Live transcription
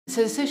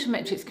So the Social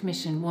Metrics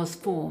Commission was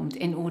formed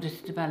in order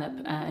to develop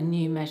a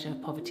new measure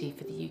of poverty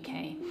for the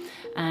UK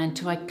and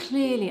to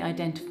clearly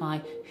identify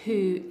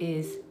who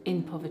is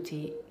in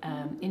poverty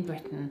in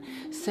Britain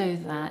so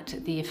that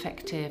the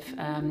effective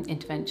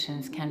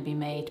interventions can be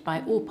made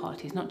by all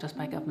parties, not just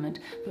by government,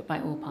 but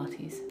by all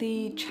parties.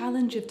 The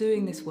challenge of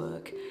doing this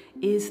work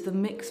is the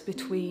mix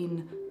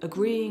between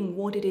agreeing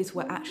what it is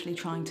we're actually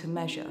trying to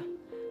measure.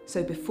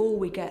 So before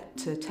we get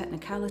to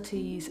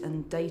technicalities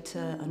and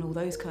data and all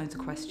those kinds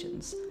of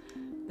questions,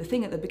 the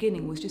thing at the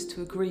beginning was just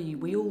to agree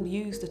we all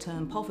use the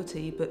term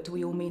poverty, but do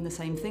we all mean the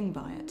same thing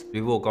by it?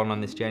 We've all gone on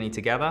this journey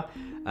together.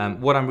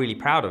 What I'm really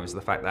proud of is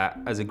the fact that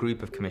as a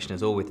group of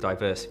commissioners, all with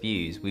diverse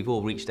views, we've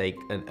all reached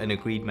an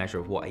agreed measure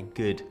of what a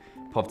good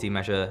poverty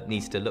measure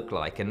needs to look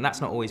like, and that's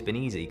not always been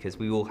easy because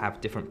we all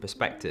have different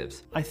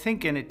perspectives. I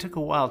think, and it took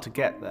a while to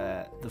get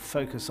there, the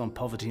focus on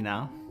poverty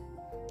now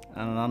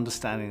and an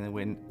understanding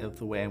of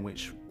the way in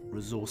which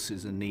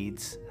resources and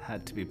needs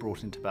had to be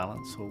brought into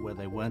balance, or where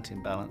they weren't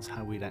in balance,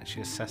 how we'd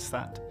actually assess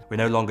that. We're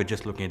no longer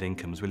just looking at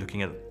incomes, we're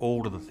looking at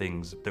all of the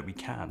things that we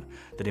can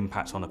that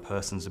impact on a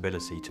person's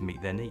ability to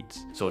meet their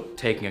needs. So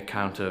taking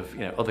account of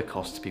other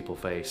costs people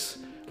face,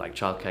 like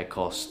childcare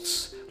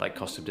costs, like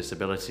cost of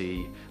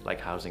disability, like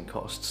housing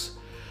costs.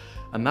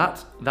 And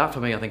that for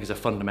me, I think, is a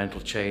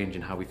fundamental change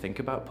in how we think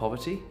about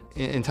poverty.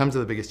 In terms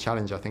of the biggest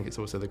challenge, I think it's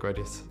also the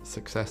greatest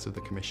success of the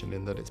Commission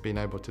in that it's been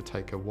able to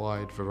take a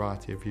wide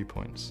variety of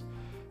viewpoints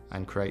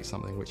and create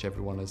something which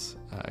everyone has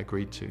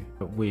agreed to.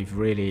 We've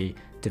really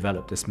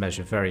developed this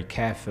measure very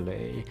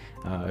carefully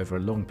over a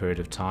long period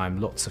of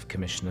time, lots of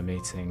commissioner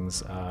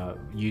meetings,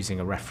 using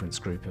a reference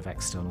group of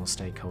external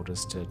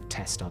stakeholders to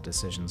test our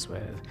decisions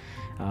with.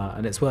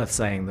 And it's worth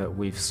saying that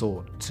we've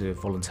sought to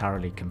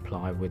voluntarily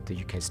comply with the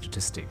UK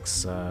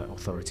Statistics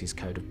Authority's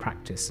Code of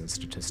Practice in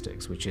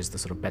Statistics, which is the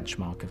sort of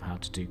benchmark of how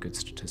to do good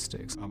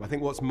statistics. I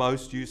think what's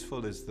most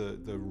useful is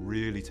the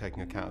really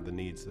taking account of the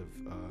needs of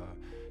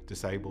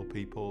disabled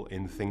people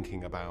in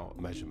thinking about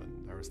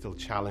measurement. There are still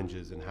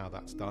challenges in how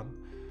that's done,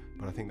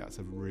 but I think that's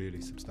a really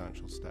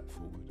substantial step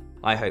forward.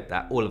 I hope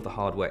that all of the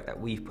hard work that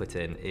we've put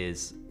in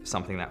is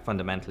something that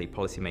fundamentally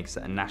policymakers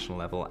at a national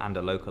level and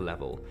a local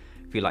level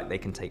feel like they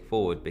can take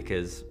forward,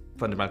 because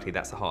fundamentally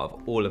that's the heart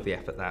of all of the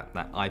effort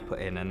that I put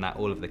in and that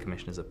all of the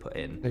commissioners have put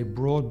in. A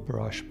broad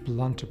brush,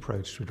 blunt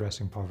approach to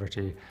addressing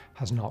poverty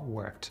has not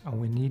worked, and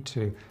we need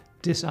to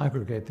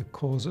disaggregate the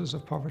causes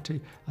of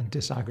poverty and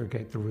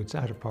disaggregate the routes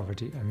out of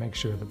poverty and make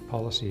sure that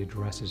policy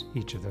addresses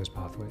each of those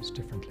pathways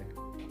differently.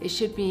 It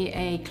should be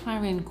a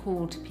clarion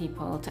call to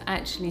people to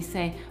actually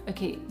say,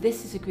 okay,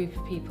 this is a group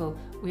of people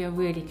we are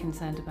really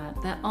concerned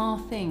about. There are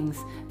things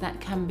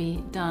that can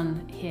be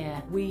done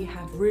here. We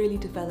have really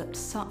developed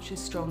such a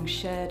strong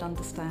shared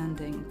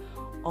understanding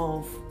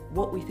of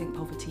what we think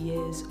poverty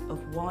is,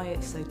 of why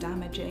it's so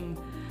damaging,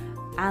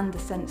 and the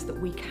sense that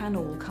we can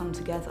all come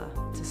together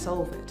to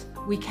solve it.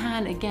 We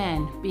can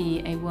again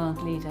be a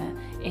world leader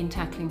in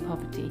tackling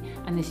poverty,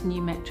 and this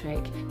new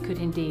metric could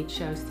indeed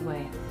show us the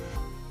way.